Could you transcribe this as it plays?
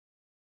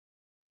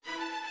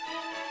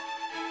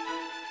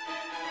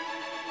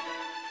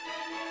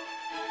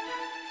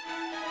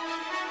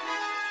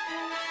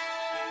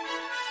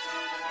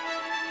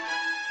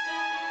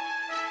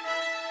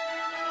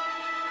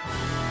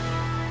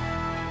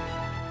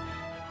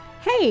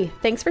Hey,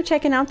 thanks for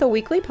checking out the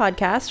weekly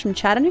podcast from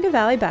Chattanooga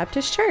Valley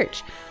Baptist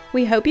Church.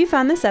 We hope you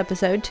found this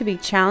episode to be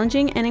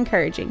challenging and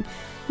encouraging.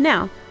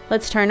 Now,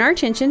 let's turn our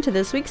attention to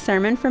this week's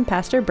sermon from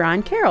Pastor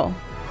Brian Carroll.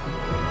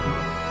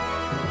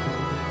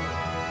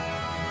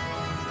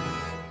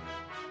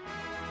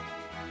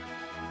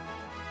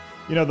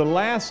 You know, the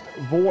last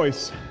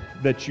voice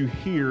that you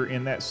hear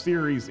in that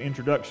series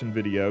introduction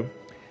video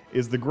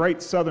is the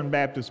great Southern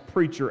Baptist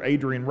preacher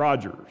Adrian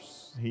Rogers.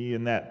 He,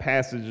 in that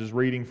passage, is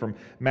reading from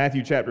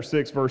Matthew chapter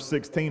 6, verse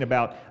 16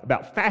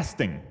 about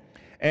fasting.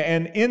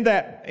 And in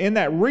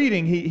that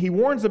reading, he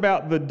warns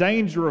about the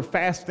danger of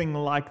fasting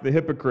like the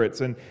hypocrites.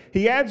 And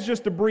he adds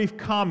just a brief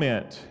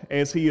comment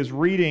as he is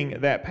reading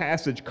that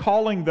passage,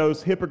 calling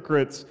those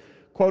hypocrites,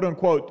 quote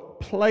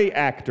unquote, play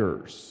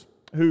actors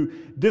who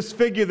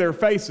disfigure their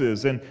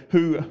faces and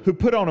who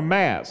put on a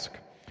mask.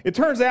 It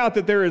turns out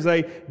that there is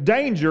a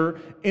danger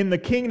in the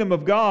kingdom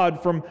of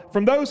God from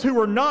those who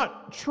are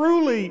not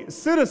truly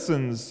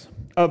citizens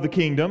of the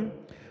kingdom,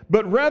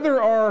 but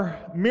rather are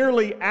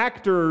merely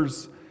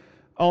actors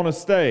on a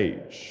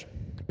stage.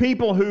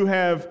 People who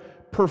have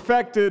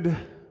perfected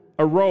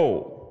a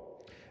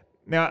role.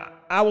 Now,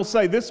 I will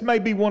say this may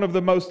be one of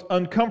the most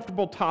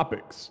uncomfortable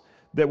topics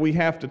that we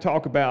have to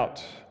talk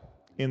about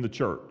in the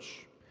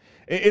church.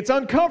 It's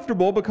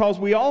uncomfortable because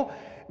we all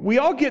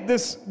get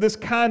this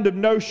kind of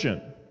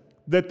notion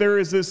that there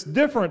is this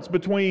difference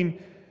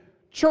between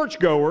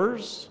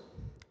churchgoers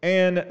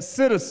and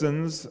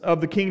citizens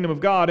of the kingdom of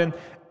God.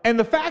 And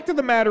the fact of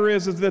the matter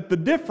is that the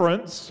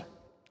difference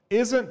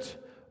isn't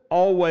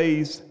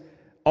always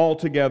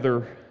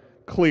altogether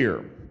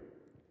clear.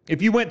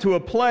 If you went to a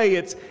play,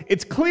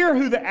 it's clear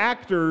who the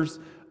actors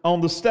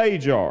on the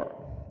stage are.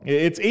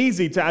 It's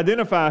easy to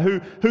identify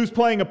who's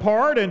playing a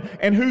part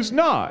and who's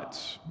not.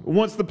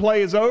 Once the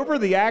play is over,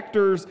 the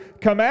actors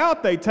come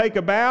out, they take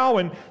a bow,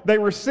 and they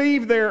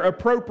receive their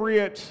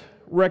appropriate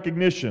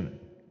recognition.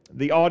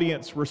 The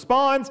audience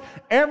responds.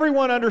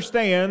 Everyone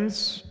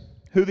understands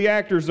who the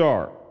actors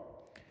are.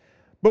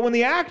 But when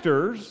the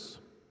actors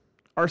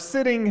are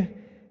sitting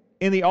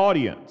in the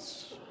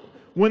audience,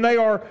 when they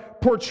are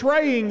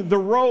portraying the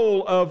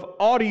role of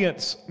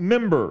audience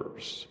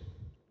members,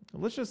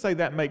 let's just say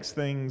that makes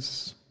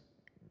things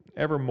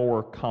ever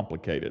more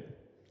complicated.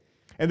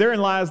 And therein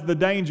lies the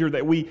danger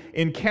that we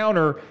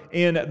encounter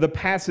in the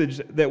passage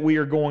that we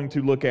are going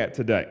to look at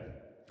today.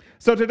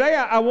 So today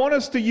I want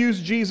us to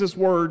use Jesus'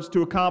 words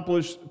to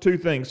accomplish two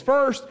things.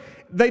 First,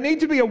 they need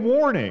to be a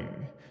warning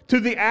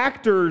to the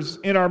actors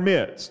in our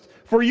midst,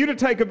 for you to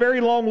take a very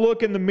long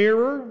look in the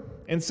mirror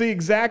and see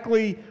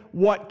exactly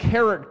what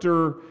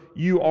character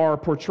you are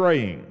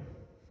portraying.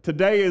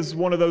 Today is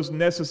one of those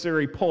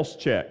necessary pulse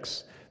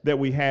checks that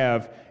we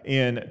have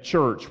in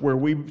church, where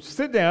we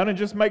sit down and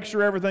just make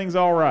sure everything's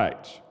all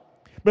right.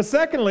 But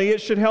secondly,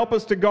 it should help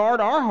us to guard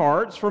our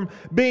hearts from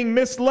being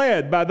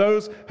misled by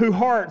those whose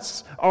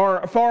hearts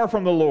are far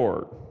from the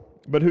Lord,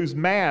 but whose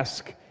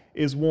mask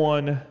is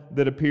one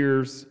that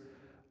appears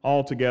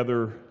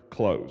altogether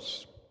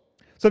close.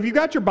 So if you've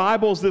got your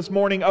Bibles this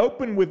morning,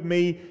 open with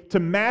me to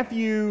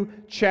Matthew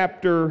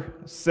chapter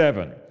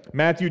 7.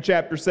 Matthew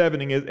chapter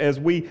 7, as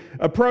we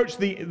approach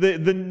the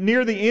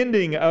near the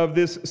ending of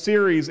this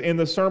series in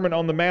the Sermon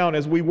on the Mount,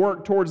 as we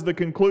work towards the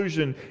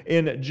conclusion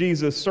in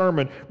Jesus'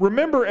 sermon.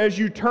 Remember, as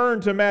you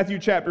turn to Matthew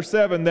chapter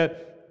 7,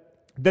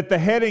 that the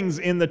headings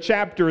in the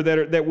chapter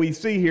that we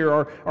see here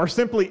are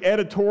simply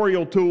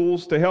editorial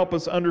tools to help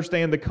us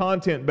understand the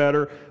content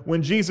better.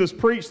 When Jesus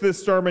preached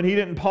this sermon, he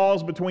didn't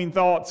pause between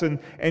thoughts and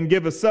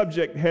give a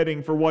subject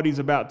heading for what he's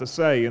about to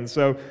say. And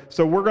so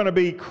we're going to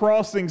be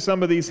crossing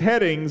some of these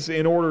headings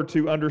in order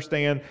to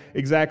understand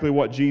exactly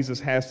what Jesus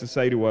has to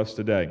say to us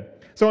today.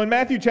 So in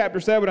Matthew chapter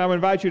 7, I would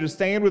invite you to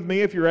stand with me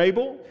if you're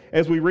able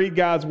as we read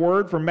God's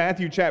word from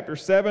Matthew chapter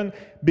 7,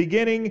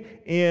 beginning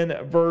in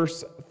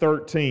verse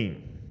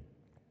 13.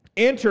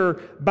 Enter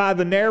by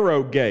the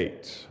narrow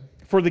gate,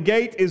 for the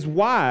gate is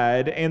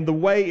wide and the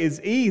way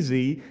is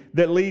easy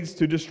that leads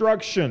to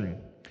destruction,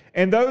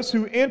 and those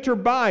who enter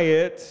by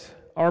it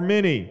are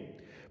many.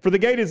 For the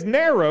gate is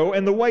narrow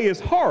and the way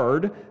is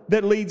hard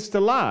that leads to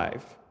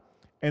life,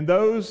 and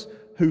those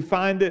who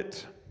find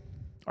it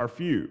are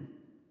few.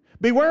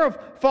 Beware of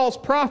false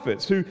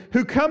prophets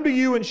who come to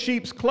you in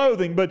sheep's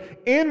clothing,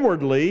 but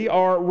inwardly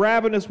are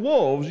ravenous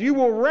wolves. You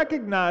will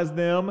recognize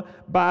them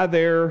by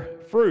their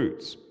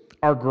fruits.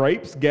 Are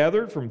grapes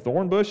gathered from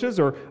thorn bushes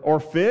or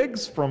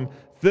figs from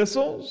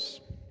thistles?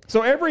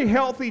 So every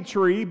healthy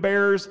tree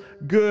bears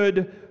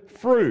good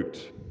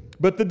fruit,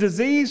 but the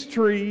diseased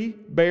tree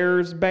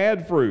bears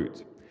bad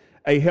fruit.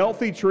 A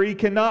healthy tree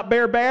cannot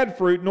bear bad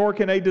fruit, nor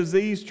can a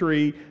diseased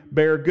tree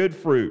bear good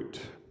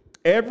fruit.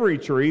 Every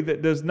tree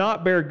that does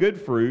not bear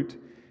good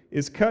fruit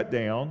is cut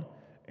down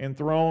and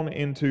thrown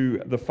into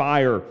the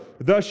fire.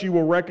 Thus you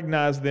will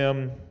recognize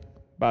them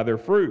by their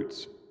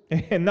fruits.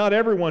 And not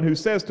everyone who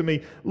says to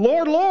me,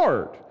 Lord,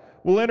 Lord,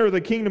 will enter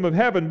the kingdom of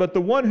heaven, but the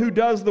one who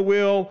does the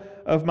will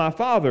of my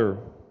Father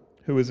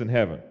who is in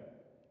heaven.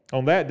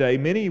 On that day,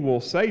 many will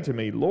say to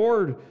me,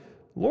 Lord,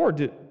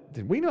 Lord,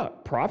 did we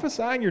not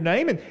prophesy in your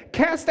name and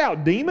cast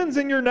out demons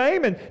in your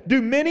name and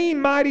do many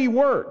mighty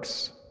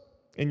works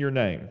in your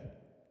name?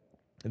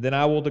 And then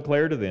I will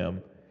declare to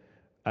them,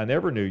 I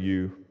never knew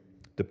you.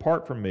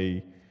 Depart from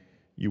me,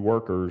 you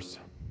workers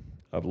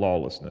of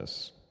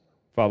lawlessness.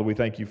 Father, we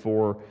thank you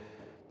for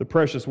the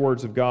precious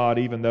words of God,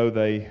 even though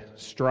they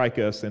strike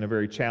us in a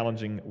very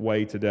challenging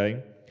way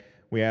today.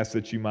 We ask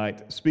that you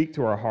might speak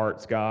to our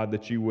hearts, God,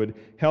 that you would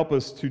help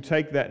us to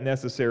take that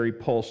necessary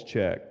pulse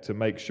check to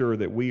make sure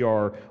that we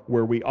are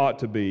where we ought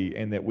to be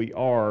and that we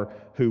are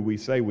who we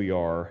say we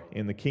are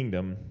in the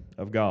kingdom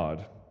of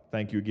God.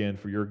 Thank you again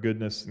for your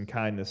goodness and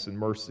kindness and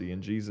mercy.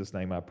 In Jesus'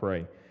 name I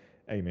pray.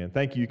 Amen.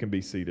 Thank you. You can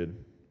be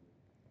seated.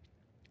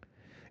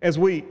 As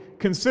we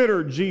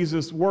consider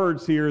Jesus'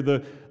 words here,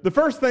 the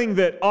first thing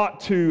that ought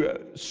to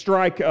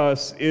strike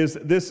us is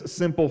this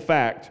simple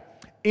fact.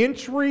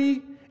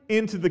 Entry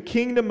into the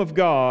kingdom of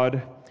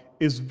God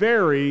is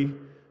very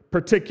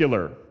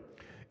particular.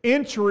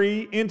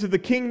 Entry into the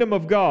kingdom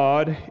of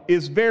God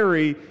is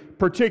very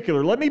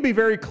particular. Let me be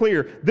very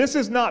clear. This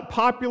is not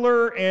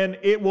popular, and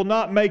it will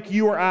not make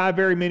you or I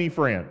very many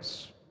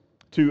friends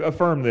to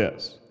affirm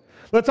this.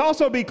 Let's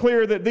also be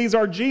clear that these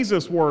are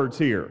Jesus' words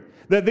here.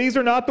 That these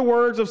are not the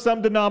words of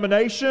some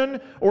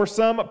denomination or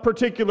some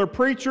particular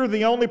preacher.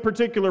 The only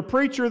particular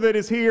preacher that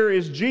is here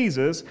is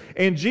Jesus,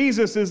 and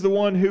Jesus is the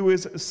one who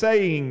is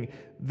saying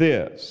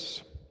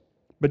this.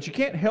 But you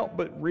can't help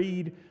but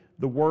read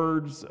the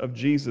words of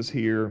Jesus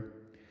here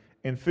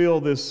and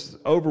feel this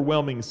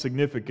overwhelming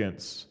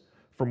significance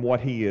from what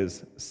he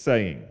is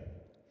saying.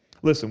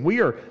 Listen,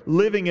 we are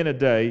living in a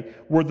day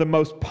where the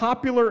most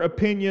popular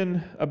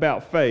opinion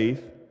about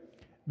faith,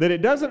 that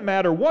it doesn't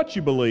matter what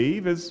you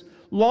believe as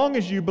long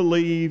as you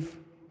believe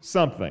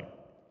something.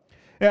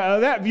 Now,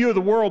 that view of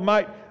the world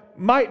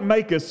might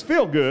make us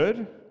feel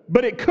good,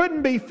 but it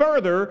couldn't be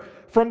further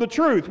from the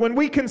truth. When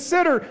we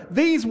consider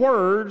these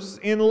words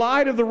in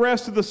light of the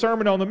rest of the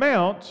Sermon on the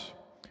Mount,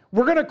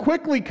 we're going to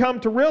quickly come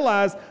to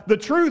realize the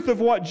truth of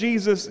what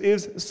Jesus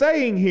is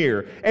saying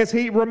here, as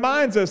he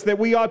reminds us that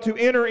we ought to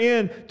enter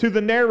into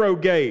the narrow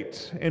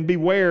gate and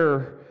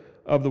beware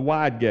of the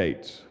wide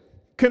gate.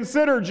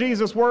 Consider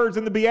Jesus' words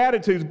in the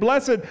Beatitudes.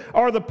 Blessed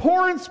are the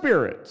poor in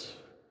spirit,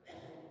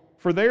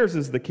 for theirs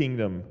is the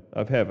kingdom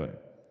of heaven.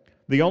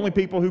 The only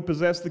people who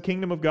possess the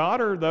kingdom of God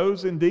are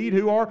those indeed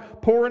who are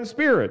poor in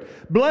spirit.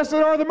 Blessed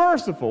are the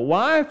merciful.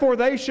 Why? For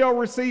they shall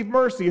receive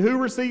mercy. Who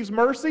receives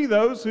mercy?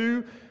 Those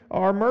who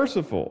are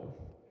merciful.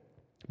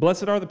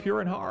 Blessed are the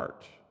pure in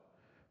heart,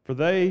 for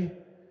they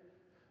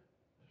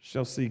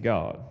shall see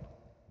God.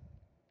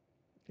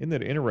 Isn't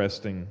that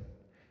interesting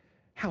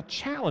how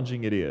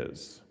challenging it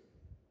is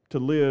to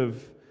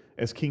live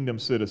as kingdom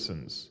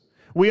citizens?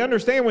 We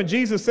understand when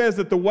Jesus says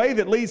that the way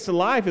that leads to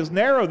life is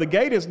narrow, the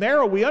gate is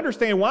narrow. We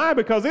understand why,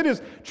 because it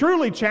is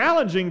truly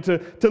challenging to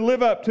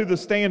live up to the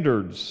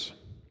standards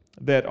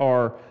that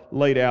are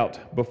laid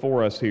out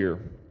before us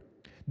here.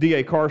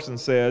 D.A. Carson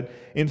said,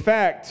 in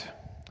fact,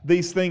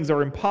 these things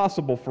are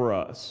impossible for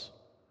us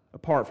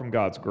apart from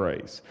God's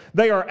grace.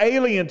 They are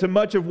alien to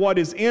much of what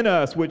is in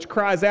us, which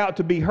cries out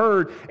to be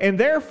heard, and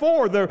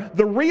therefore the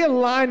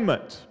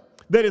realignment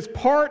that is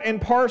part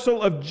and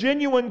parcel of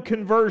genuine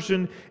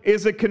conversion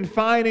is a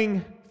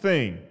confining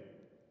thing.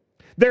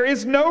 There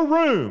is no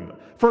room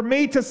for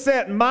me to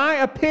set my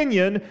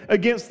opinion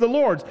against the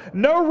Lord's.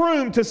 No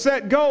room to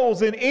set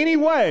goals in any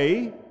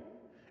way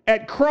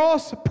at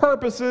cross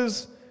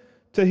purposes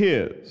to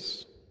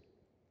His.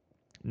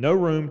 No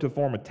room to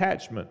form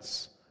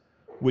attachments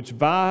which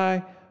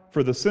vie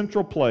for the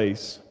central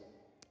place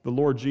the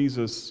Lord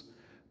Jesus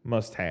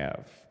must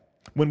have.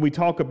 When we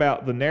talk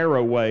about the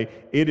narrow way,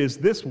 it is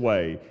this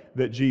way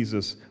that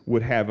Jesus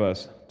would have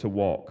us to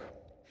walk.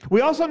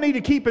 We also need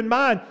to keep in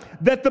mind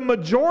that the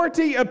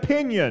majority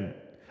opinion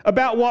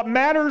about what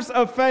matters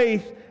of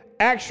faith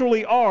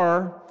actually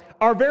are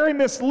very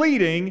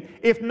misleading,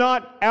 if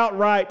not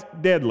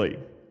outright deadly.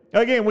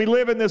 Again, we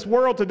live in this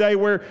world today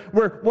where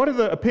what do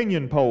the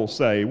opinion polls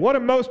say? What do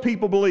most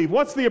people believe?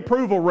 What's the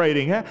approval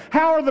rating?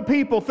 How are the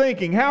people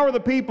thinking? How are the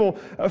people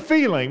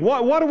feeling?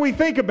 What do we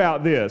think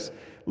about this?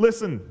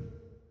 Listen,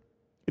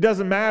 it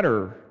doesn't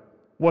matter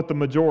what the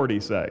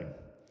majority say.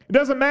 It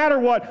doesn't matter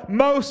what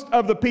most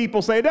of the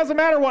people say. It doesn't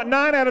matter what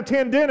 9 out of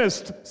 10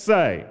 dentists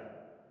say.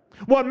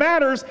 What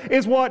matters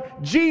is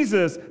what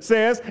Jesus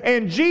says,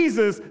 and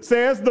Jesus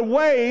says the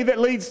way that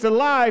leads to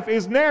life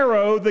is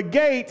narrow, the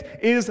gate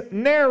is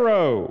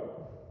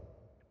narrow.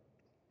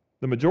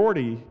 The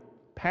majority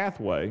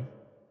pathway,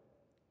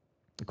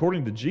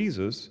 according to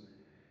Jesus,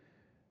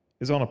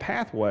 is on a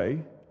pathway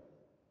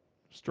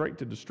straight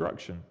to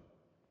destruction.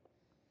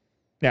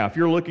 Now, if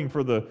you're looking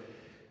for the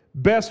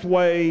best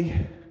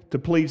way to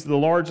please the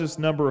largest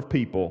number of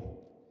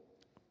people,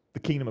 the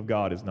kingdom of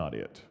God is not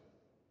it.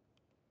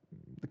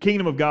 The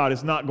kingdom of God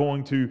is not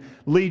going to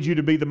lead you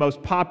to be the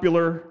most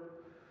popular,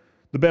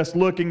 the best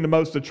looking, the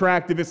most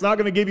attractive. It's not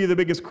going to give you the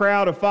biggest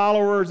crowd of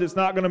followers. It's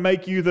not going to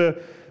make you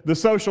the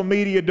social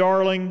media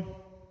darling.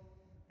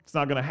 It's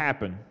not going to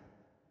happen.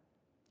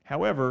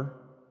 However,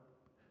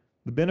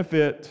 the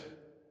benefit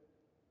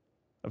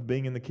of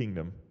being in the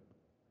kingdom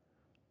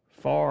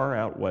far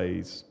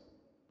outweighs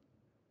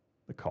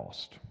the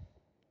cost.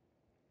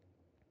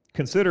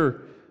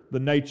 Consider the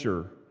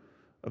nature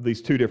of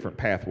these two different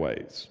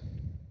pathways.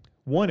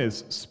 One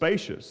is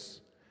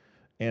spacious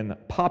and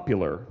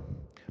popular,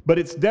 but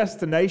its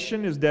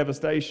destination is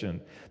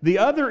devastation. The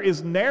other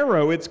is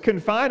narrow, it's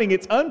confining,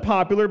 it's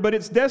unpopular, but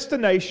its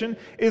destination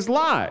is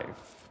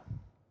life.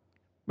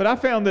 But I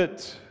found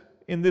that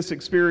in this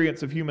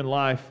experience of human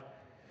life,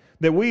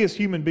 that we as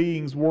human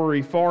beings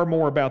worry far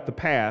more about the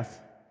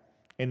path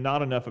and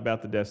not enough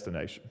about the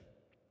destination.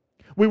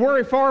 We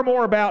worry far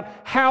more about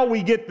how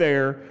we get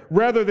there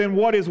rather than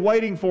what is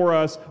waiting for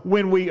us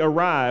when we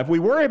arrive. We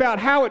worry about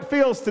how it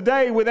feels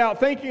today without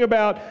thinking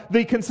about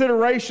the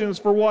considerations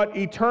for what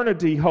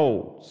eternity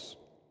holds.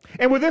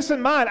 And with this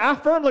in mind, I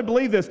firmly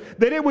believe this,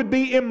 that it would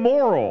be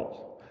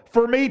immoral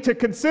for me to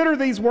consider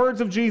these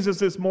words of Jesus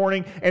this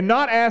morning and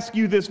not ask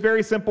you this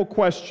very simple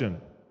question.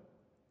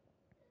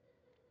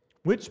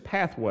 Which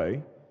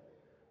pathway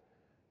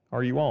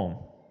are you on?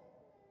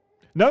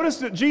 Notice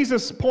that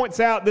Jesus points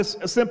out this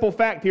simple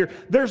fact here.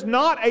 There's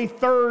not a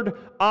third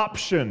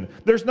option.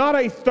 There's not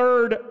a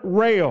third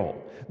rail.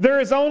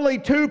 There is only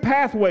two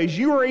pathways.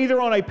 You are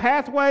either on a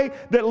pathway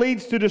that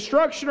leads to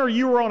destruction or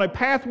you are on a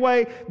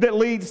pathway that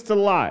leads to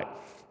life.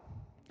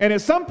 And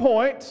at some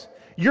point,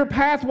 your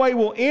pathway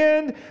will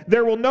end.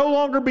 There will no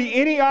longer be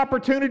any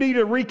opportunity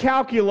to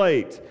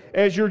recalculate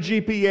as your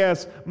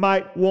GPS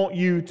might want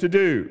you to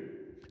do.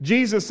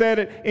 Jesus said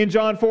it in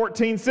John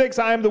 14:6,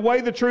 I am the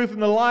way, the truth,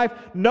 and the life.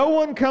 No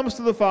one comes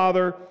to the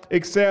Father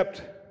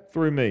except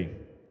through me.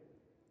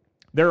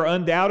 There are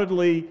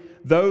undoubtedly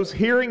those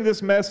hearing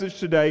this message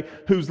today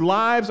whose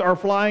lives are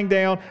flying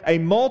down a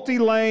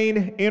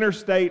multi-lane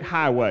interstate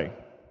highway.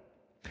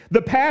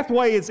 The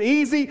pathway is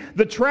easy,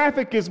 the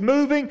traffic is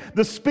moving,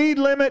 the speed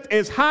limit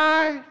is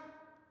high.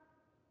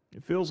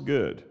 It feels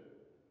good.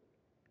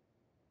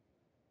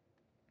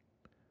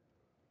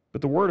 But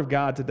the Word of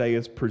God today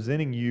is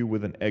presenting you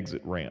with an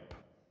exit ramp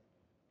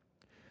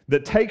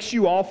that takes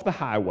you off the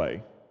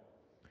highway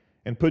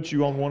and puts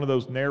you on one of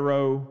those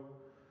narrow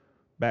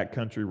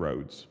backcountry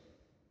roads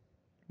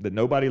that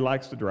nobody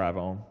likes to drive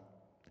on,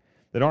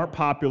 that aren't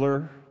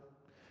popular,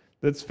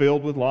 that's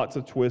filled with lots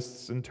of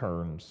twists and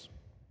turns.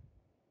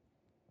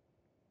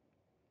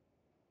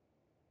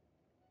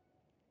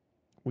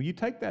 Will you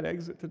take that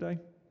exit today?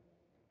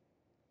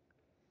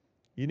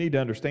 You need to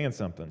understand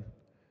something.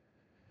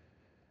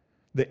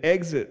 The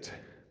exit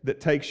that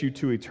takes you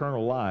to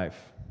eternal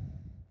life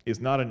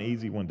is not an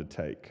easy one to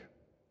take,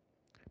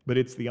 but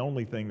it's the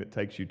only thing that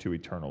takes you to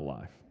eternal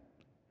life.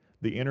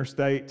 The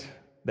interstate,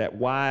 that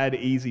wide,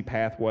 easy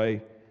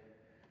pathway,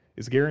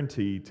 is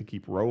guaranteed to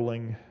keep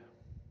rolling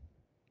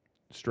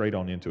straight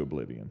on into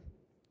oblivion.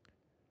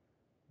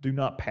 Do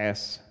not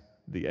pass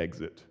the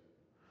exit.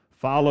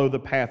 Follow the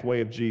pathway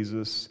of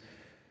Jesus,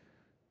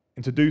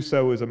 and to do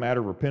so is a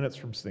matter of repentance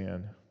from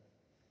sin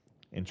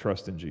and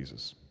trust in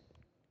Jesus.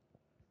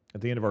 At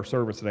the end of our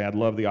service today, I'd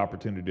love the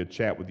opportunity to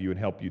chat with you and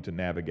help you to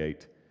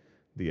navigate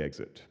the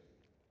exit.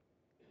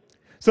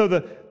 So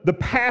the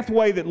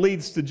pathway that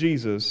leads to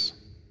Jesus,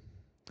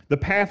 the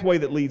pathway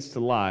that leads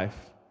to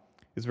life,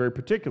 is very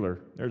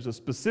particular. There's a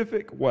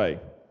specific way,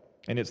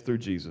 and it's through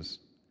Jesus.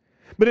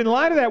 But in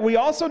light of that, we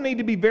also need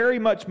to be very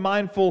much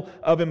mindful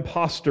of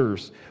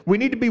imposters. We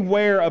need to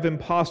beware of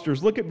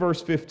imposters. Look at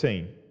verse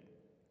 15.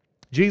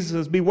 Jesus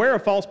says, beware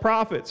of false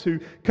prophets who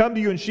come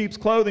to you in sheep's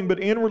clothing, but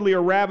inwardly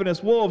are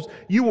ravenous wolves.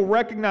 You will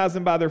recognize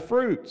them by their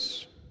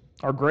fruits.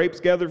 Are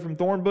grapes gathered from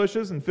thorn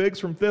bushes and figs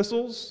from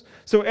thistles?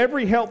 So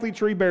every healthy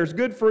tree bears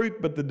good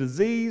fruit, but the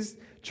diseased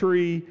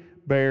tree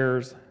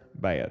bears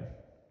bad.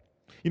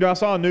 You know, I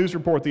saw a news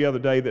report the other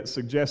day that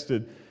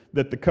suggested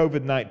that the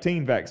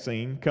COVID-19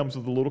 vaccine comes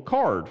with a little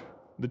card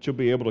that you'll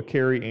be able to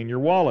carry in your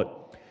wallet.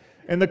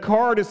 And the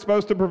card is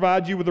supposed to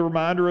provide you with a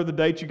reminder of the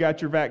date you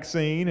got your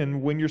vaccine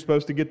and when you're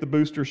supposed to get the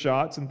booster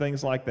shots and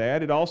things like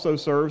that. It also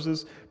serves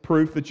as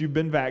proof that you've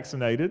been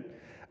vaccinated.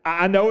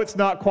 I know it's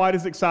not quite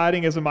as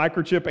exciting as a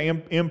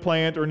microchip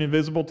implant or an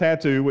invisible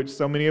tattoo, which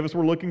so many of us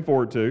were looking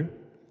forward to.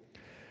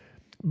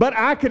 But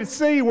I could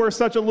see where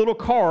such a little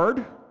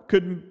card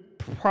could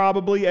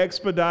probably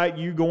expedite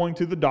you going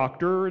to the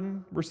doctor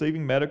and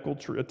receiving medical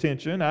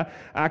attention.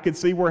 I could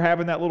see where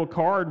having that little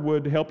card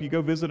would help you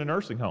go visit a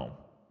nursing home.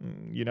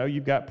 You know,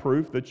 you've got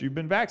proof that you've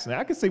been vaccinated.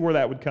 I can see where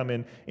that would come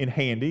in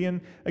handy. And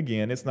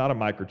again, it's not a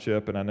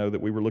microchip, and I know that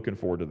we were looking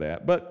forward to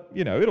that. But,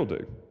 you know, it'll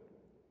do.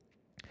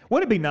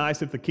 Wouldn't it be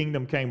nice if the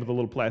kingdom came with a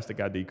little plastic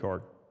ID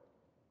card?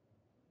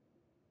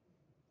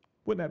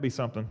 Wouldn't that be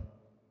something?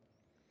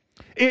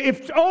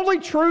 If only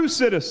true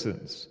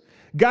citizens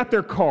got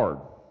their card.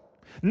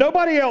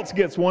 Nobody else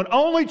gets one.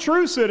 Only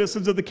true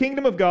citizens of the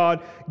kingdom of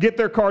God get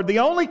their card. The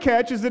only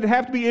catch is that it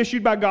have to be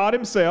issued by God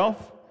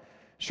himself.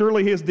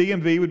 Surely his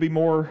DMV would be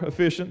more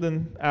efficient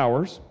than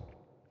ours.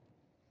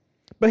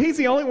 But he's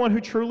the only one who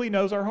truly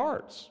knows our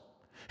hearts.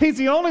 He's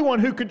the only one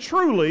who could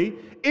truly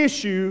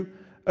issue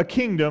a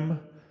kingdom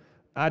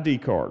ID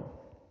card.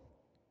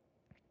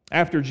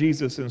 After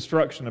Jesus'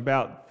 instruction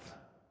about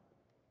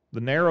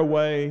the narrow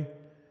way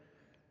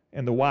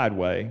and the wide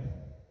way.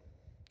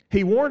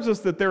 He warns us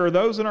that there are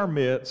those in our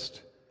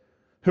midst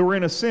who are,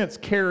 in a sense,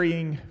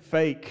 carrying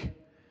fake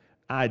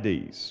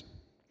IDs.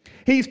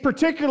 He's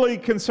particularly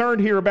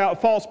concerned here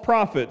about false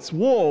prophets,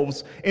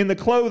 wolves in the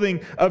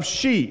clothing of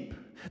sheep.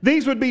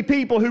 These would be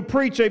people who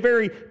preach a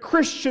very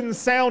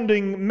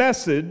Christian-sounding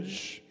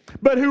message,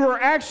 but who are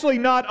actually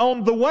not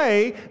on the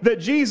way that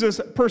Jesus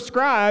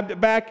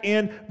prescribed back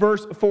in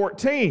verse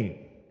 14.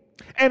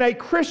 And a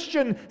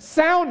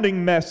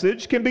Christian-sounding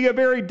message can be a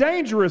very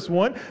dangerous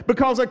one,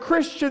 because a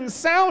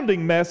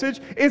Christian-sounding message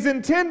is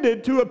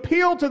intended to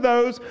appeal to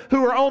those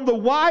who are on the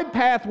wide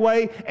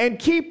pathway and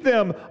keep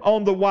them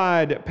on the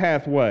wide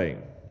pathway.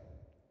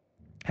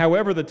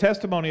 However, the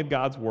testimony of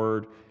God's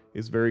Word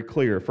is very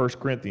clear. 1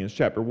 Corinthians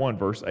chapter 1,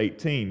 verse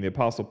 18, the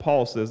Apostle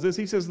Paul says this.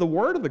 He says, "The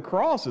word of the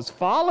cross is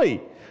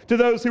folly to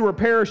those who are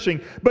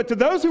perishing, but to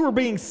those who are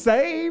being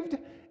saved,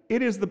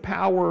 it is the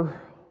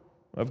power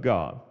of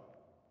God."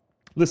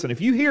 Listen,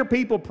 if you hear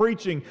people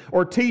preaching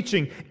or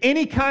teaching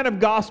any kind of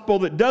gospel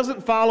that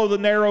doesn't follow the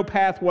narrow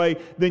pathway,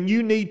 then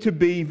you need to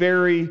be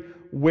very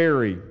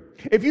wary.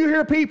 If you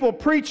hear people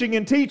preaching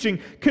and teaching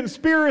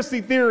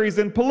conspiracy theories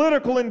and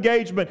political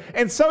engagement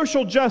and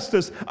social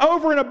justice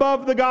over and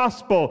above the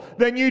gospel,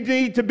 then you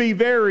need to be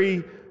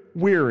very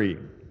wary.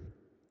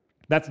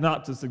 That's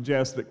not to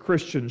suggest that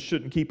Christians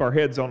shouldn't keep our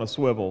heads on a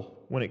swivel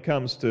when it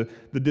comes to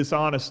the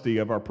dishonesty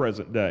of our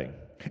present day.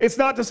 It's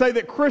not to say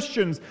that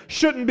Christians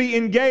shouldn't be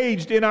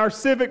engaged in our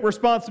civic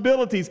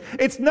responsibilities.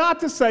 It's not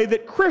to say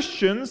that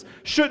Christians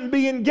shouldn't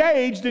be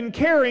engaged in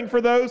caring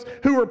for those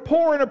who are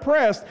poor and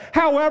oppressed.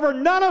 However,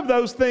 none of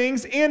those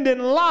things end in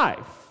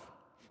life.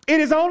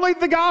 It is only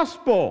the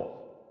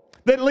gospel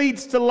that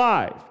leads to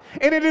life.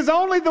 And it is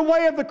only the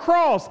way of the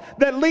cross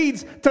that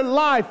leads to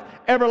life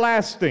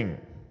everlasting.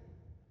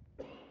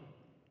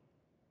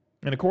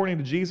 And according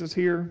to Jesus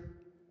here,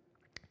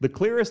 the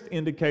clearest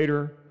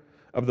indicator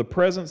of the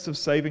presence of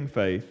saving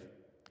faith,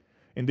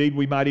 indeed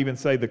we might even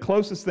say the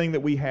closest thing that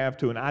we have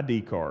to an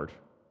ID card,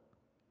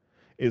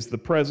 is the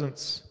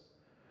presence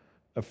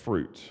of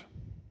fruit.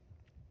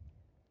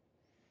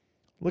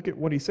 Look at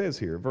what he says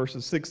here,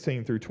 verses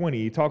 16 through 20.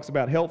 He talks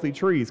about healthy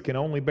trees can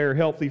only bear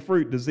healthy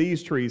fruit.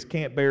 Diseased trees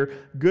can't bear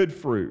good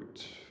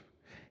fruit.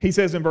 He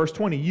says in verse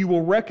 20, "You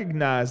will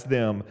recognize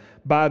them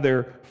by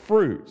their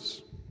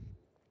fruits."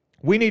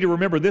 We need to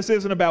remember this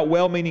isn't about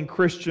well-meaning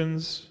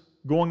Christians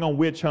going on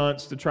witch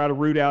hunts to try to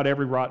root out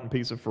every rotten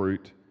piece of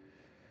fruit.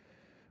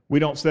 We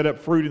don't set up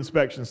fruit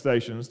inspection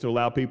stations to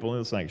allow people in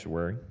the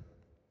sanctuary.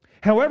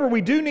 However,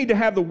 we do need to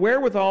have the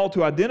wherewithal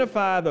to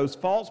identify those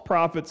false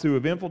prophets who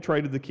have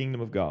infiltrated the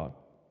kingdom of God.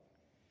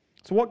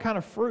 So what kind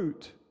of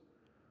fruit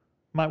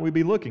might we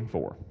be looking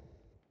for?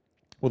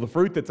 Well, the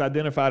fruit that's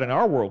identified in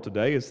our world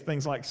today is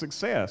things like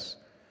success,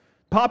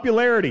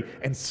 popularity,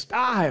 and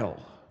style.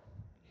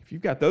 If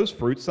you've got those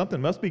fruits, something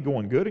must be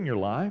going good in your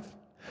life.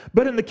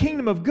 But in the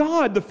kingdom of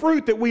God, the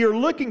fruit that we are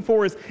looking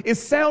for is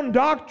sound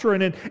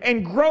doctrine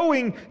and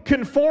growing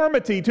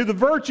conformity to the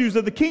virtues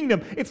of the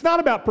kingdom. It's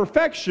not about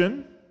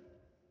perfection,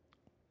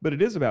 but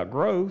it is about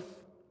growth.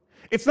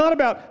 It's not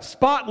about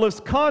spotless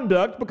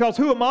conduct, because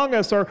who among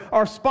us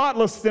are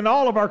spotless in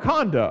all of our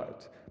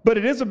conduct? But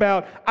it is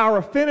about our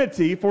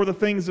affinity for the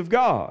things of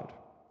God.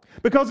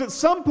 Because at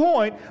some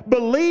point,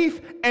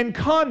 belief and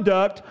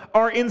conduct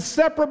are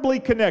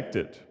inseparably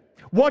connected.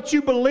 What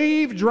you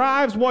believe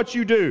drives what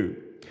you do.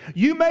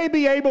 You may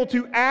be able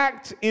to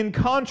act in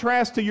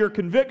contrast to your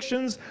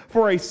convictions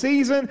for a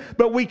season,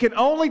 but we can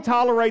only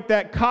tolerate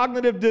that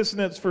cognitive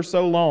dissonance for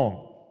so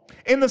long.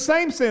 In the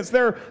same sense,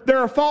 there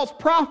are false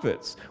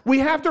prophets. We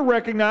have to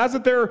recognize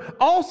that there are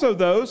also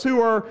those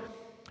who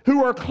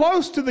are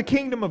close to the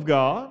kingdom of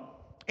God.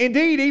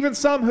 Indeed, even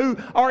some who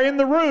are in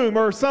the room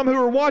or some who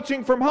are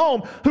watching from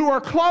home who are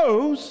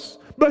close,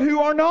 but who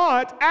are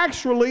not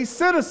actually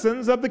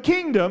citizens of the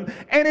kingdom,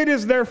 and it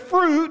is their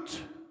fruit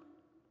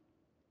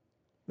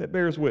that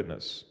bears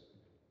witness.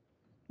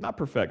 Not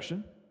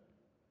perfection,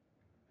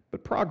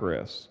 but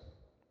progress.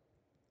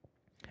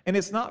 And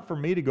it's not for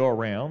me to go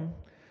around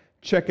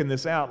checking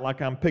this out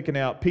like I'm picking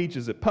out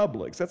peaches at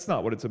Publix. That's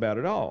not what it's about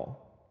at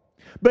all.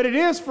 But it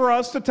is for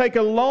us to take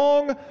a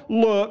long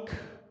look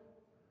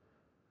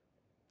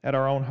at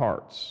our own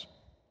hearts.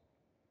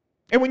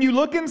 And when you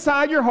look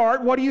inside your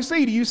heart, what do you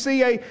see? Do you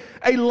see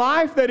a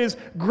life that is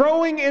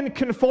growing in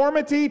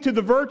conformity to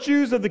the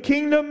virtues of the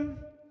kingdom?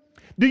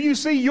 Do you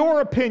see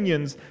your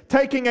opinions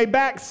taking a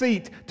back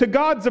seat to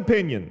God's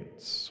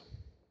opinions?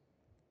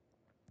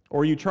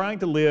 Or are you trying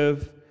to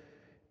live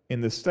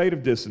in this state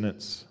of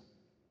dissonance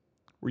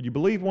where you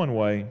believe one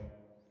way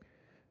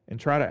and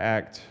try to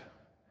act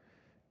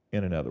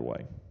in another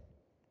way?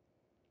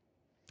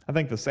 I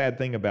think the sad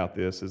thing about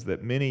this is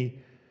that many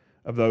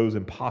of those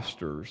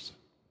imposters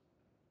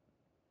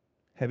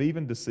have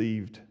even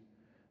deceived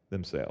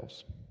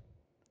themselves.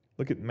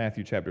 Look at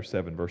Matthew chapter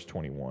 7, verse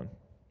 21.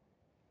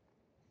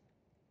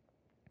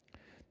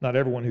 "Not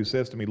everyone who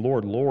says to me,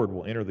 'Lord, Lord,'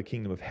 will enter the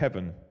kingdom of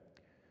heaven,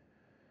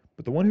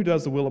 but the one who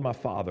does the will of my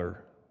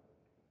Father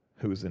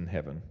who is in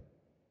heaven.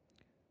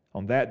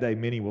 On that day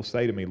many will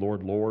say to me,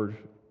 Lord, Lord,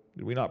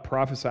 did we not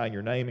prophesy in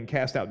your name and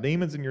cast out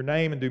demons in your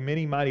name and do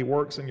many mighty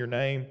works in your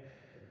name?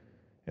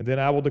 And then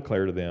I will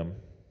declare to them,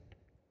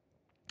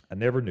 I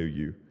never knew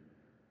you.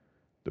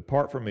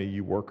 Depart from me,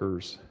 you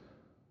workers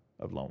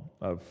of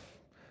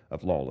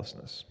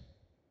lawlessness.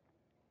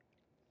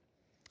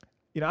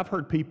 You know, I've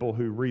heard people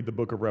who read the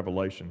book of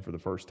Revelation for the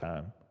first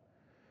time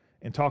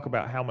and talk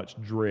about how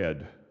much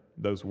dread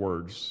those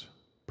words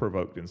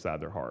provoked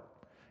inside their heart,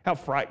 how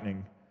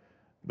frightening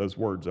those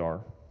words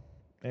are.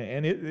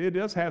 And it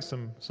does have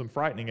some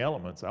frightening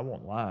elements, I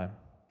won't lie.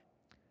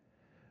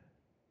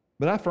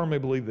 But I firmly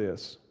believe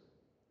this.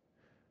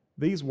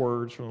 These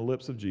words from the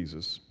lips of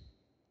Jesus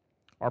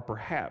are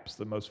perhaps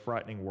the most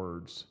frightening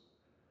words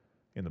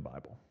in the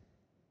Bible.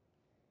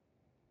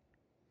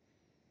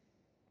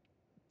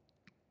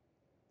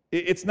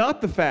 It's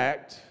not the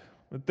fact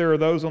that there are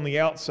those on the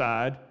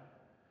outside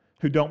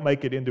who don't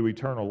make it into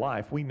eternal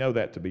life. We know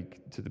that to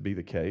be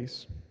the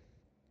case.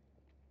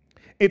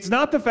 It's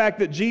not the fact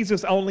that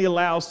Jesus only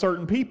allows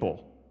certain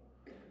people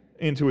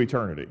into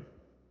eternity.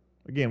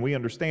 Again, we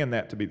understand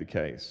that to be the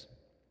case.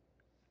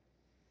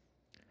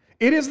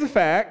 It is the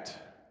fact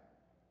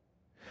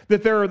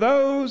that there are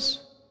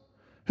those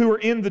who are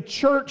in the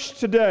church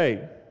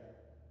today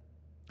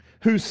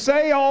who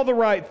say all the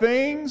right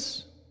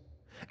things,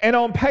 and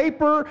on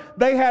paper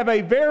they have a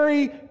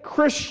very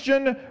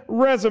Christian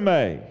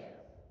resume.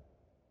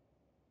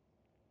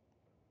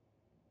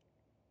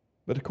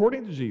 But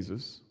according to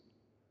Jesus,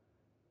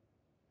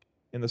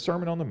 in the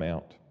Sermon on the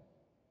Mount,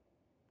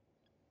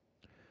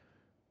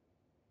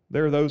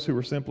 there are those who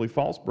are simply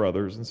false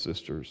brothers and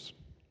sisters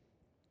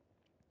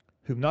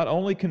who've not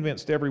only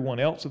convinced everyone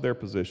else of their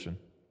position,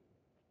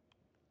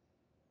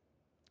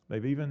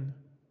 they've even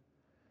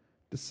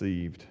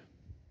deceived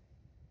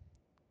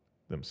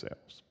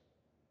themselves.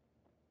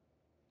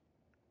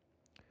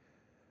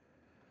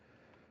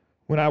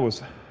 When I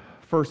was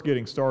first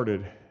getting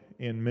started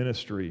in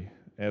ministry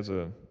as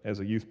a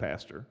youth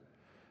pastor,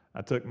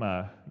 I took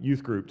my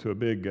youth group to a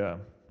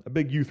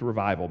big youth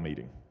revival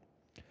meeting.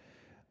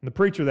 And the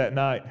preacher that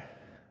night,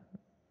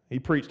 he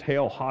preached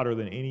hell hotter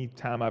than any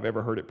time I've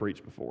ever heard it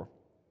preached before.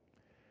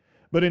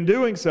 But in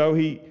doing so,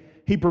 he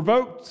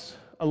provoked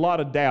a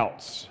lot of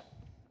doubts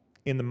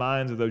in the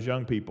minds of those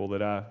young people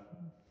that I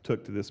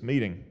took to this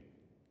meeting.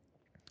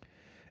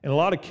 And a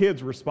lot of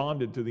kids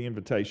responded to the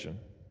invitation.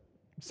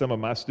 Some of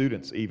my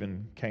students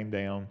even came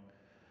down,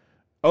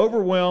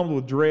 overwhelmed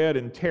with dread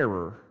and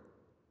terror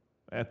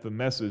at the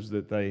message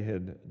that they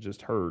had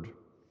just heard.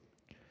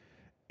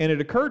 And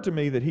it occurred to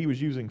me that he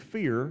was using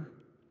fear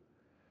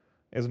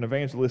as an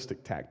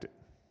evangelistic tactic.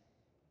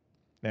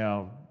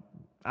 Now,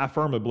 I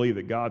firmly believe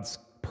that God's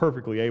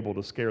perfectly able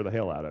to scare the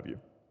hell out of you.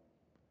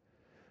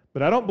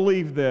 But I don't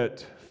believe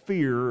that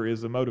fear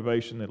is the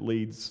motivation that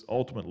leads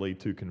ultimately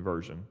to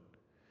conversion.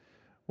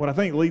 What I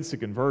think leads to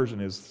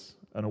conversion is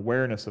an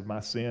awareness of my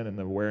sin and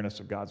the awareness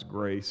of God's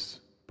grace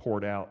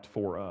poured out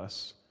for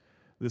us.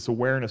 This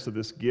awareness of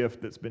this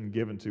gift that's been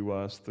given to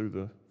us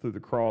through the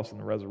cross and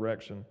the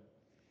resurrection.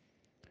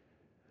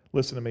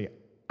 Listen to me.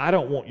 I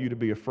don't want you to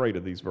be afraid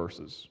of these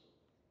verses.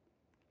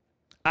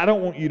 I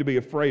don't want you to be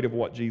afraid of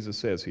what Jesus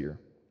says here.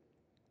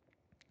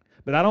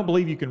 But I don't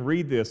believe you can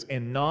read this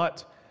and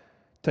not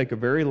take a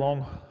very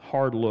long,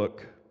 hard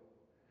look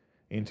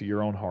into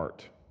your own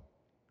heart.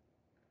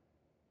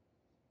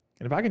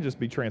 And if I can just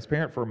be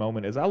transparent for a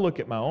moment, as I look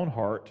at my own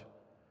heart,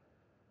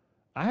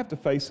 I have to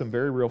face some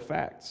very real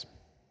facts.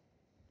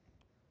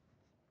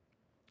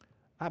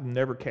 I've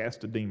never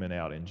cast a demon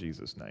out in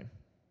Jesus' name.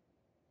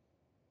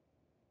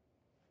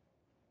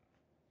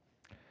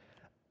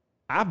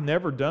 I've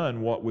never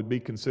done what would be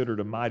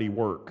considered a mighty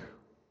work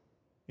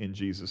in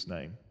Jesus'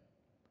 name.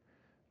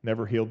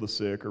 Never healed the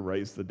sick or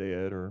raised the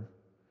dead or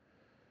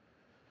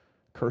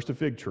cursed a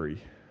fig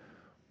tree.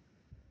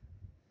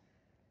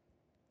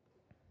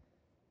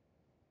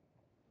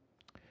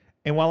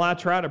 And while I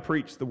try to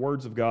preach the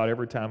words of God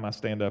every time I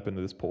stand up into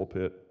this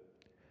pulpit,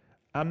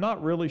 I'm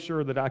not really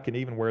sure that I can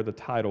even wear the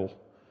title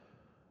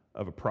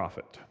of a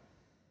prophet.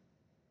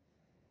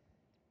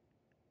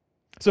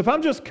 So if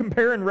I'm just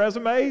comparing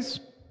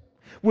resumes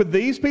with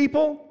these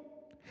people,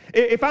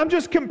 if I'm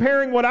just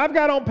comparing what I've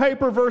got on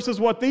paper versus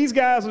what these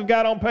guys have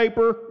got on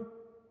paper,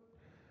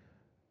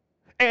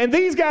 and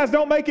these guys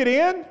don't make it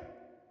in,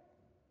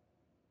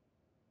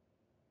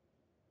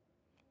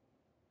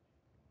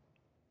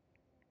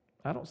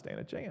 I don't stand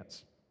a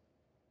chance.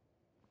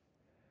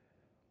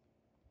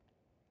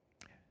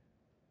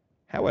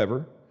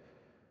 However,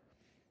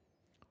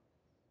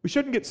 we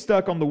shouldn't get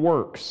stuck on the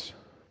works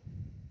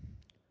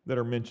that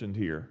are mentioned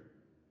here.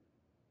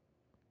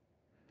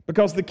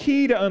 Because the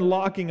key to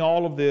unlocking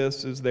all of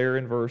this is there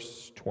in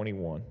verse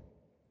 21.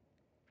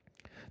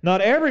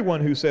 Not everyone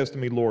who says to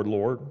me, Lord,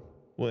 Lord,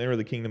 will enter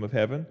the kingdom of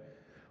heaven.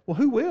 Well,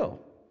 who will?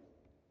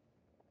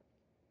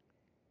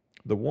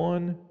 The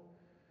one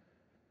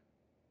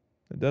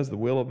that does the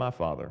will of my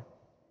Father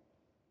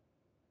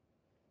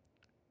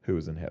who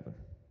is in heaven.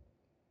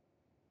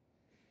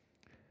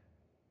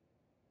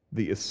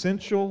 The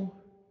essential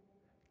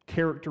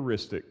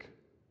characteristic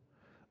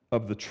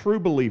of the true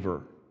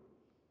believer,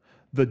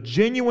 the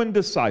genuine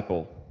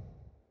disciple,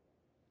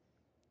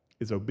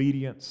 is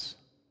obedience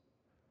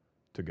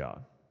to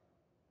God.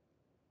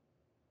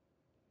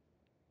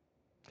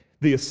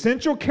 The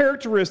essential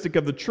characteristic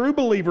of the true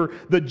believer,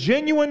 the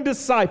genuine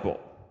disciple,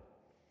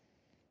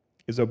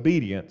 is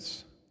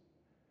obedience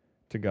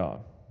to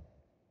God.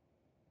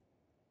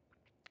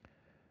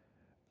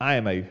 I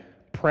am a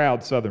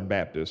proud Southern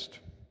Baptist,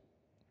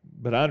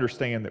 but I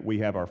understand that we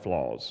have our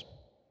flaws.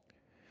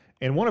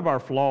 And one of our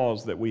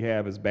flaws that we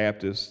have as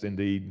Baptists,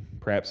 indeed,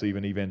 perhaps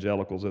even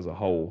evangelicals as a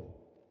whole,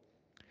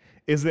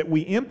 is that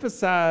we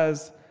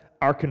emphasize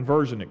our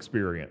conversion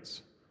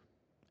experience,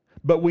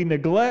 but we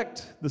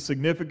neglect the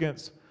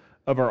significance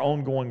of our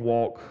ongoing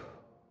walk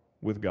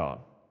with God.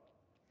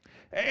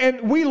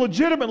 And we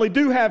legitimately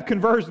do have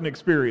conversion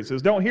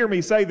experiences. Don't hear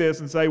me say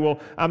this and say, well,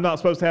 I'm not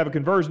supposed to have a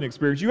conversion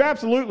experience. You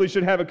absolutely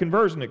should have a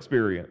conversion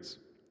experience.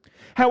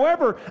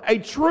 However, a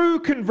true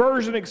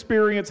conversion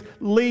experience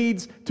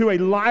leads to a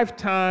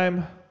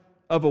lifetime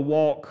of a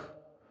walk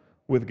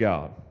with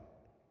God.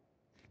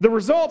 The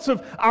results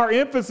of our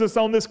emphasis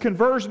on this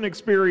conversion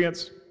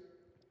experience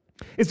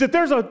is that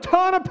there's a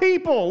ton of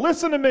people,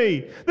 listen to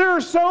me, there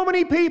are so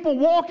many people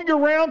walking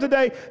around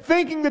today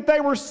thinking that they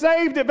were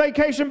saved at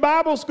Vacation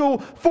Bible School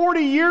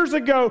 40 years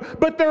ago,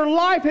 but their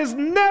life has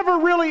never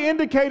really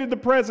indicated the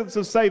presence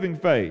of saving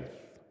faith.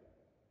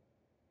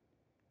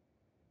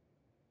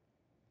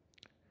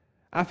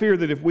 I fear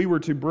that if we were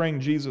to bring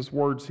Jesus'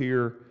 words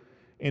here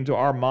into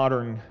our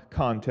modern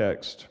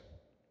context,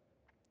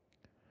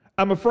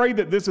 I'm afraid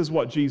that this is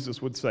what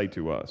Jesus would say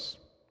to us.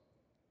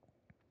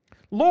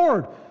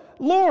 Lord,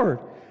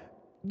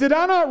 did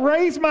I not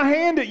raise my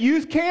hand at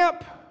youth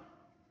camp?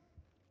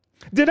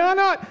 Did I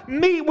not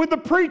meet with the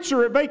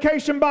preacher at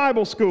Vacation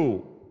Bible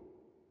School?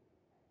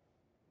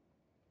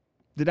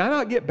 Did I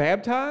not get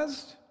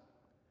baptized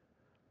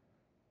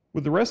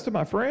with the rest of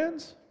my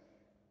friends?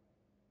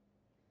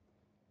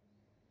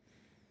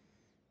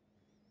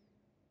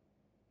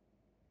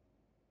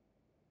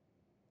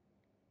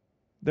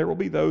 There will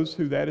be those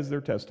who that is their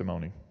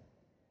testimony.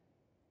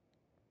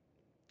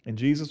 And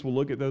Jesus will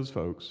look at those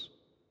folks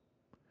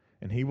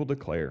and He will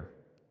declare,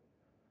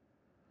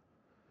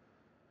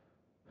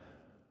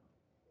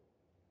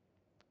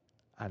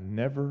 I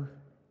never,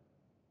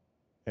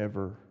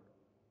 ever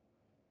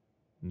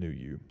knew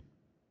you.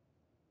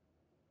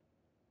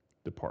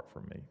 Depart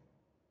from me.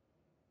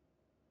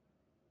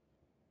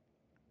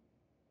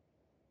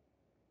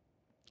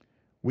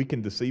 We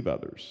can deceive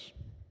others.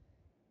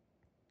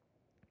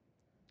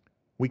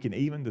 We can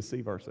even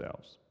deceive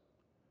ourselves.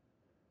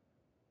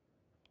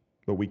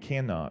 But we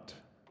cannot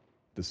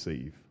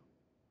deceive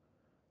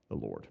the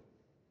Lord.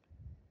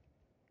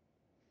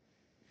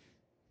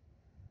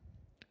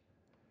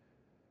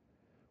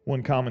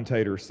 One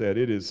commentator said,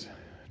 it is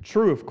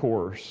true, of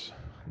course,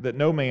 that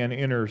no man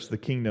enters the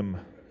kingdom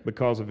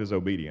because of his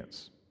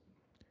obedience.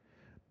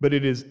 But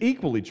it is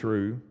equally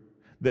true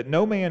that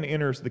no man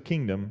enters the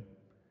kingdom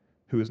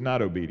who is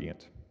not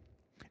obedient.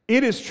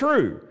 It is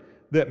true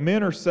that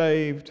men are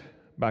saved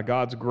by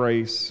God's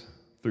grace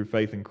through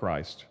faith in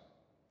Christ.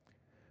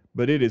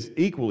 But it is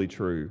equally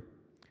true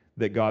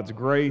that God's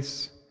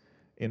grace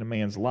in a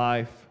man's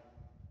life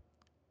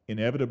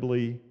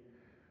inevitably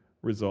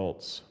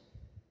results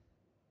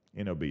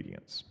in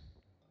obedience.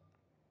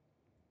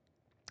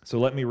 So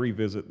let me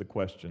revisit the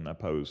question I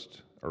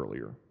posed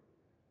earlier.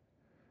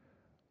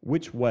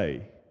 Which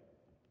way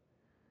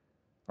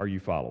are you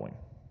following?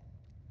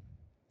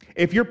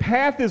 If your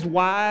path is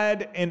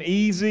wide and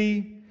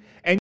easy,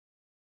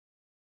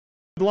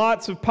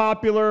 lots of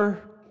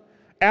popular,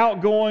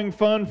 outgoing,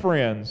 fun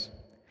friends,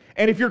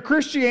 and if your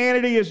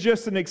Christianity is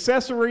just an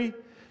accessory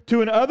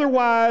to an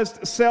otherwise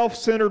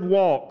self-centered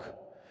walk,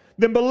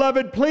 then,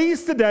 beloved,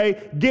 please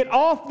today get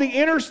off the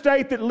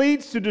interstate that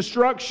leads to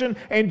destruction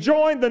and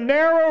join the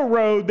narrow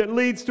road that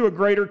leads to a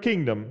greater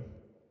kingdom.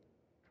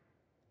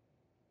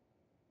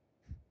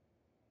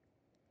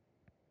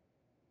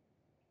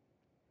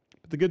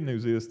 But the good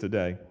news is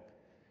today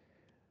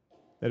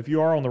that if you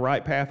are on the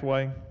right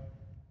pathway,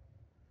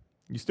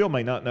 you still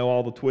may not know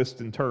all the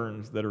twists and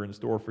turns that are in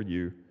store for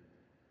you,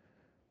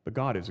 but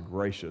God is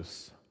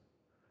gracious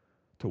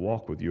to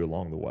walk with you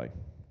along the way.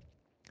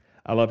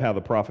 I love how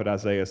the prophet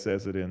Isaiah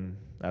says it in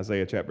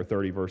Isaiah chapter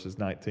 30, verses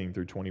 19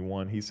 through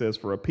 21. He says,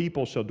 for a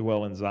people shall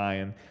dwell in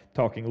Zion,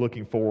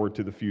 looking forward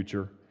to the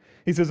future.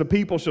 He says, a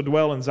people shall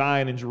dwell in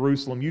Zion and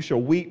Jerusalem. You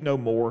shall weep no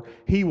more.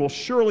 He will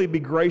surely be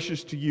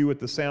gracious to you at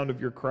the sound of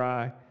your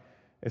cry.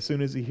 As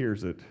soon as He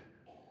hears it,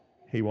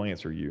 He will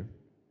answer you.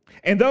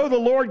 And though the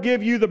Lord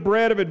give you the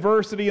bread of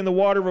adversity and the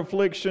water of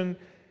affliction,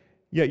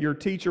 yet your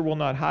teacher will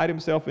not hide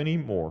himself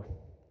anymore,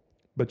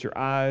 but your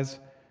eyes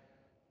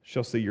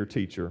shall see your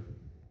teacher.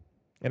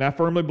 And I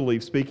firmly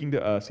believe, speaking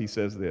to us, He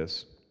says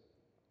this,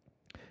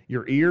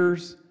 your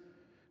ears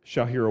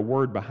shall hear a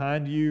word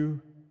behind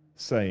you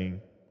saying,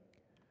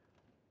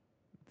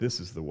 this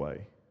is the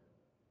way.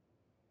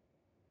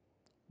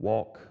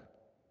 Walk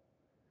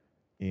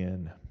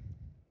in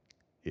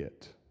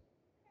it.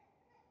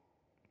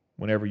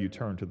 whenever you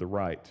turn to the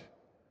right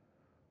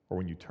or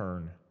when you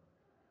turn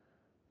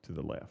to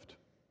the left.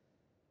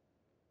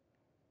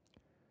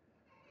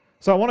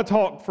 So I want to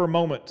talk for a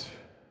moment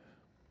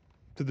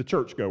to the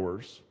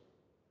churchgoers,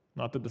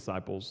 not the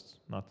disciples,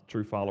 not the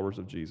true followers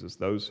of Jesus,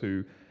 those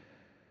who,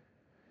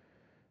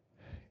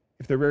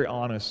 if they're very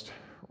honest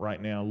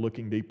right now,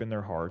 looking deep in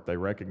their heart, they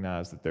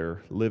recognize that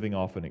they're living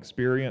off an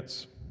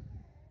experience,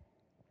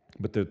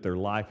 but that their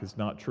life is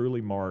not truly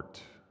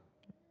marked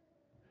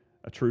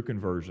a true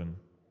conversion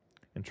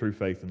and true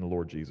faith in the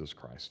Lord Jesus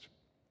Christ.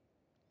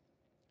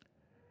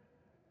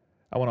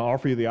 I want to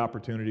offer you the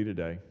opportunity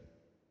today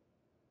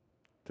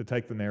to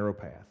take the narrow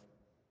path,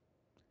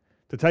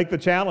 to take the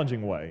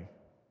challenging way,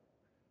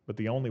 but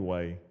the only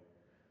way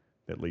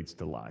that leads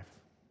to life.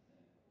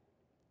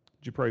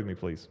 Would you pray with me,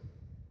 please?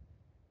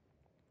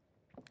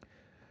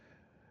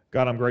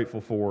 God, I'm grateful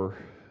for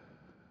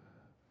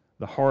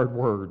the hard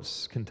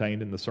words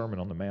contained in the Sermon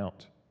on the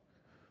Mount.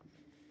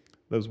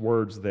 Those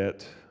words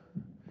that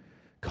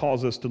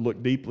cause us to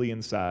look deeply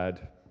inside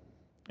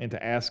and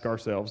to ask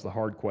ourselves the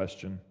hard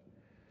question,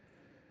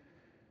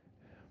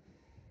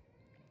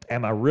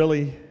 am I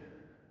really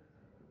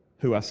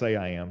who I say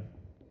I am?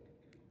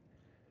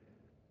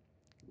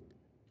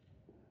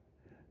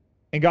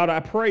 And God, I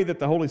pray that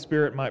the Holy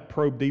Spirit might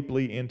probe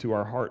deeply into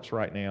our hearts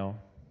right now,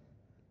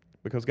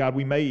 because God,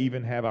 we may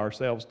even have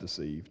ourselves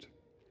deceived.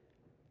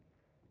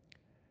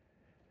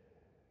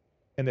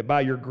 And that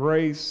by your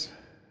grace,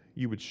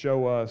 you would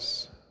show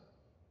us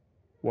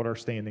what our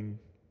standing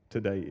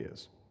today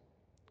is.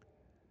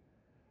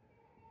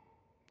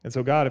 And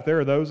so God, if there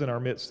are those in our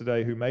midst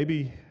today who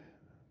maybe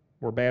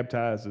were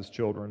baptized as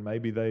children,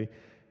 maybe they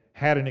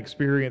had an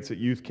experience at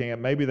youth camp,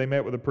 maybe they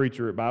met with a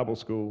preacher at Bible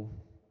school,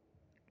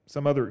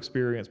 some other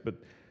experience, but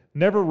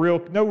no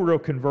real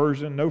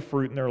conversion, no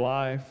fruit in their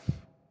life.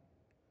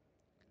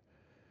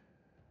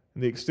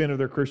 And the extent of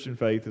their Christian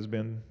faith has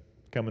been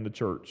coming to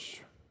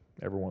church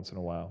every once in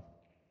a while.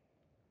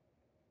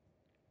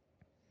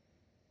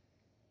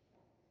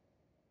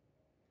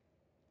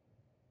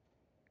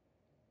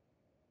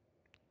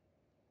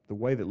 The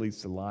way that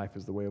leads to life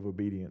is the way of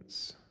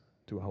obedience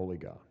to a holy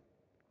God.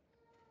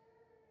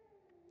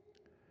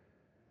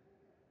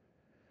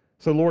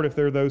 So, Lord, if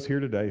there are those here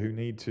today who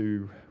need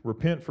to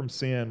repent from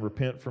sin,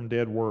 repent from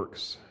dead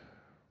works,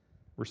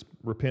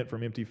 repent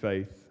from empty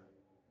faith,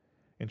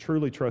 and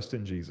truly trust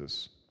in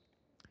Jesus,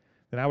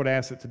 then I would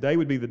ask that today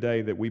would be the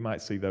day that we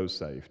might see those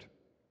saved.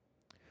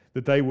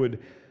 That they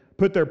would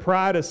put their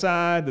pride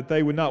aside, that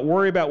they would not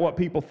worry about what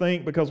people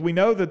think, because we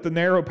know that the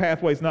narrow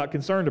pathway is not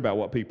concerned about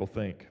what people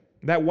think.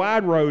 That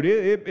wide road,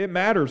 it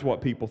matters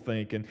what people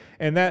think,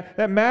 and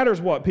that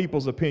matters what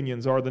people's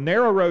opinions are. The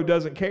narrow road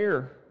doesn't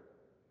care,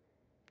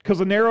 because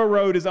the narrow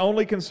road is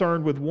only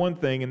concerned with one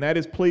thing, and that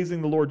is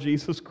pleasing the Lord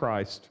Jesus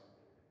Christ.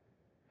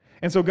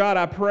 And so, God,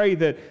 I pray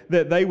that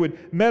they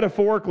would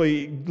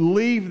metaphorically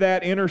leave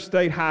that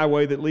interstate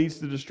highway that leads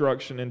to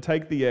destruction and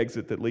take the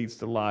exit that leads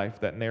to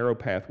life, that narrow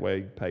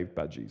pathway paved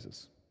by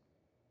Jesus.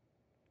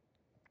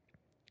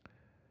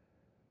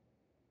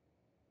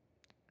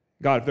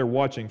 God, if they're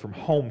watching from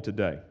home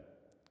today,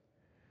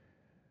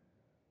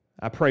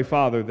 I pray,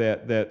 Father,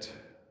 that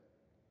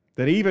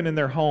even in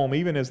their home,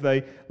 even as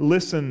they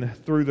listen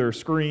through their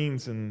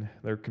screens and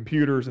their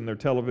computers and their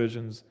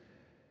televisions,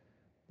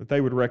 that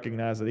they would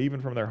recognize that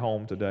even from their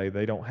home today,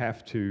 they don't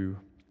have to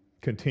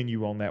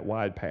continue on that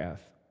wide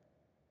path,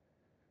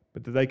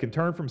 but that they can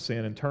turn from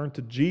sin and turn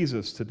to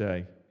Jesus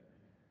today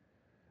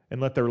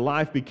and let their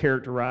life be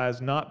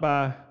characterized not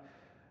by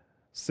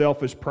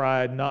selfish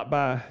pride, not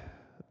by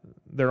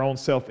their own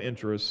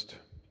self-interest,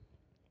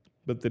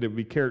 but that it would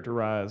be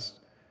characterized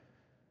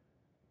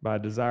by a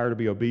desire to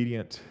be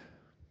obedient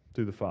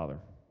to the Father.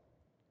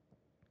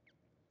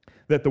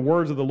 That the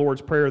words of the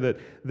Lord's Prayer,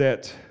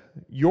 that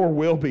your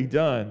will be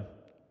done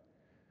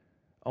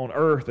on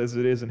earth as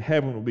it is in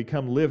heaven, will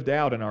become lived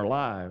out in our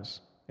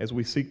lives as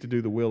we seek to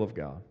do the will of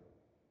God.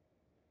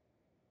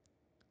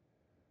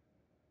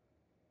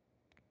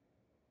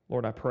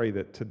 Lord, I pray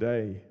that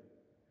today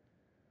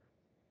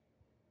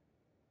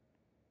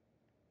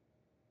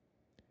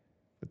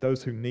that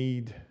those who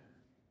need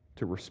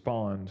to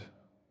respond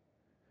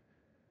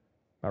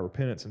by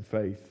repentance and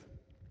faith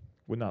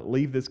would not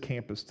leave this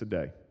campus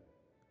today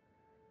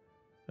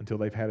until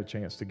they've had a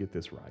chance to get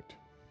this right.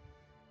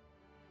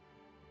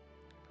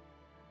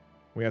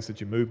 We ask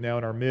that you move now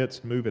in our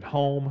midst, move at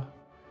home.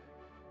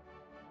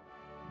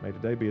 May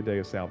today be a day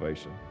of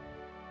salvation.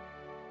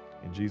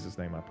 In Jesus'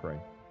 name I pray.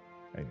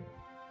 Amen.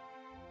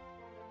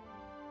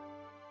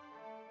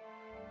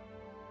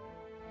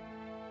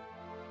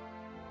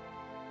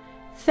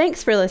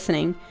 Thanks for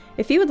listening.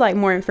 If you would like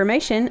more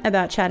information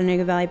about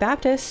Chattanooga Valley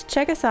Baptist,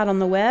 check us out on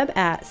the web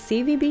at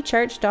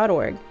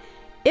cvbchurch.org.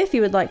 If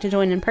you would like to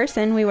join in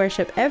person, we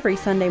worship every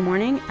Sunday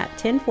morning at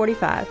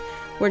 10:45.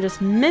 We're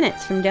just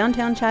minutes from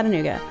downtown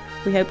Chattanooga.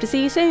 We hope to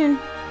see you soon.